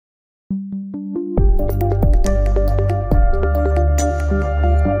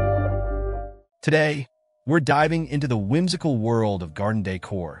Today, we're diving into the whimsical world of garden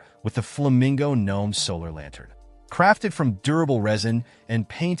decor with the Flamingo Gnome Solar Lantern. Crafted from durable resin and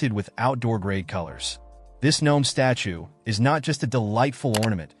painted with outdoor-grade colors, this gnome statue is not just a delightful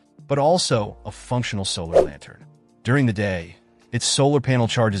ornament, but also a functional solar lantern. During the day, its solar panel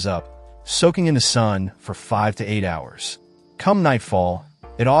charges up, soaking in the sun for 5 to 8 hours. Come nightfall,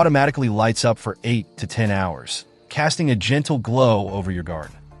 it automatically lights up for 8 to 10 hours, casting a gentle glow over your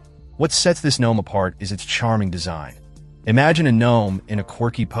garden. What sets this gnome apart is its charming design. Imagine a gnome in a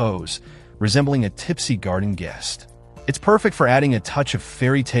quirky pose, resembling a tipsy garden guest. It's perfect for adding a touch of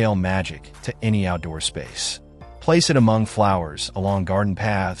fairy tale magic to any outdoor space. Place it among flowers, along garden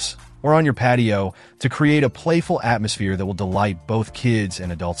paths, or on your patio to create a playful atmosphere that will delight both kids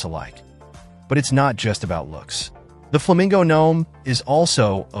and adults alike. But it's not just about looks. The Flamingo Gnome is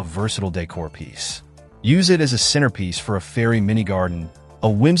also a versatile decor piece. Use it as a centerpiece for a fairy mini garden, a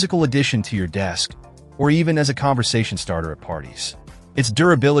whimsical addition to your desk, or even as a conversation starter at parties. Its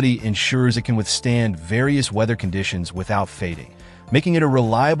durability ensures it can withstand various weather conditions without fading, making it a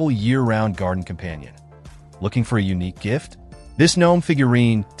reliable year-round garden companion. Looking for a unique gift? This gnome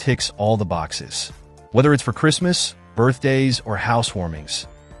figurine ticks all the boxes. Whether it's for Christmas, birthdays, or housewarmings,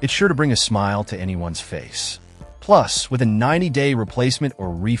 it's sure to bring a smile to anyone's face. Plus, with a 90-day replacement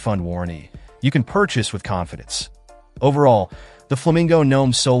or refund warranty, you can purchase with confidence. Overall, the Flamingo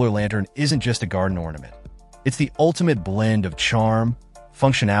Gnome Solar Lantern isn't just a garden ornament. It's the ultimate blend of charm,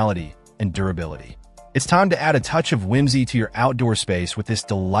 functionality, and durability. It's time to add a touch of whimsy to your outdoor space with this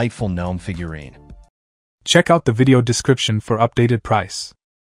delightful gnome figurine. Check out the video description for updated price.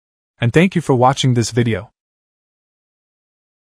 And thank you for watching this video.